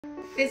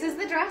This is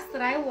the dress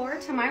that I wore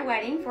to my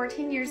wedding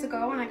 14 years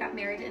ago when I got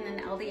married in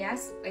an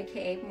LDS,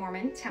 aka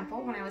Mormon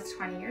temple when I was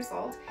 20 years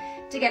old.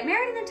 To get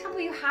married in the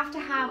temple, you have to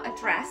have a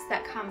dress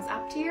that comes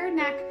up to your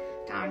neck,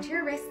 down to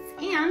your wrists,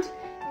 and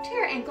to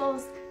your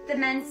ankles. The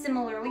men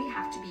similarly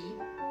have to be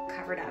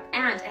covered up,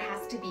 and it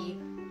has to be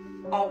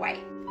all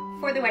white.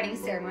 For the wedding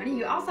ceremony,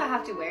 you also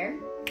have to wear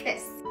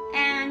this,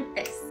 and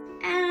this,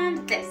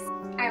 and this.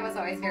 I was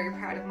always very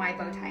proud of my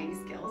bow tying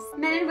skills.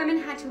 Men and women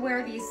had to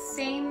wear these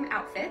same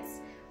outfits,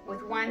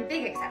 with one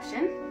big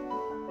exception.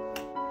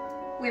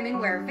 Women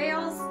wear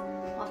veils,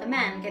 while the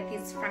men get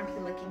these frumpy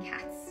looking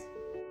hats.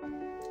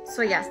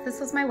 So yes, this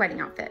was my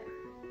wedding outfit.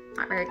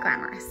 Not very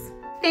glamorous.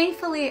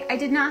 Thankfully, I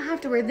did not have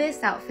to wear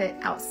this outfit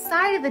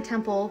outside of the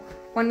temple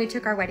when we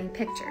took our wedding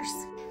pictures.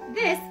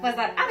 This was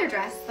that other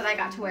dress that I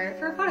got to wear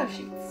for photo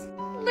shoots.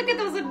 Look at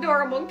those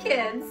adorable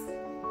kids.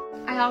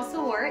 I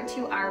also wore it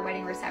to our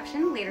wedding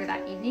reception later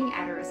that evening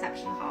at a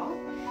reception hall.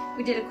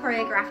 We did a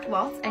choreographed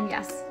waltz, and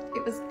yes,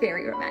 it was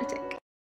very romantic.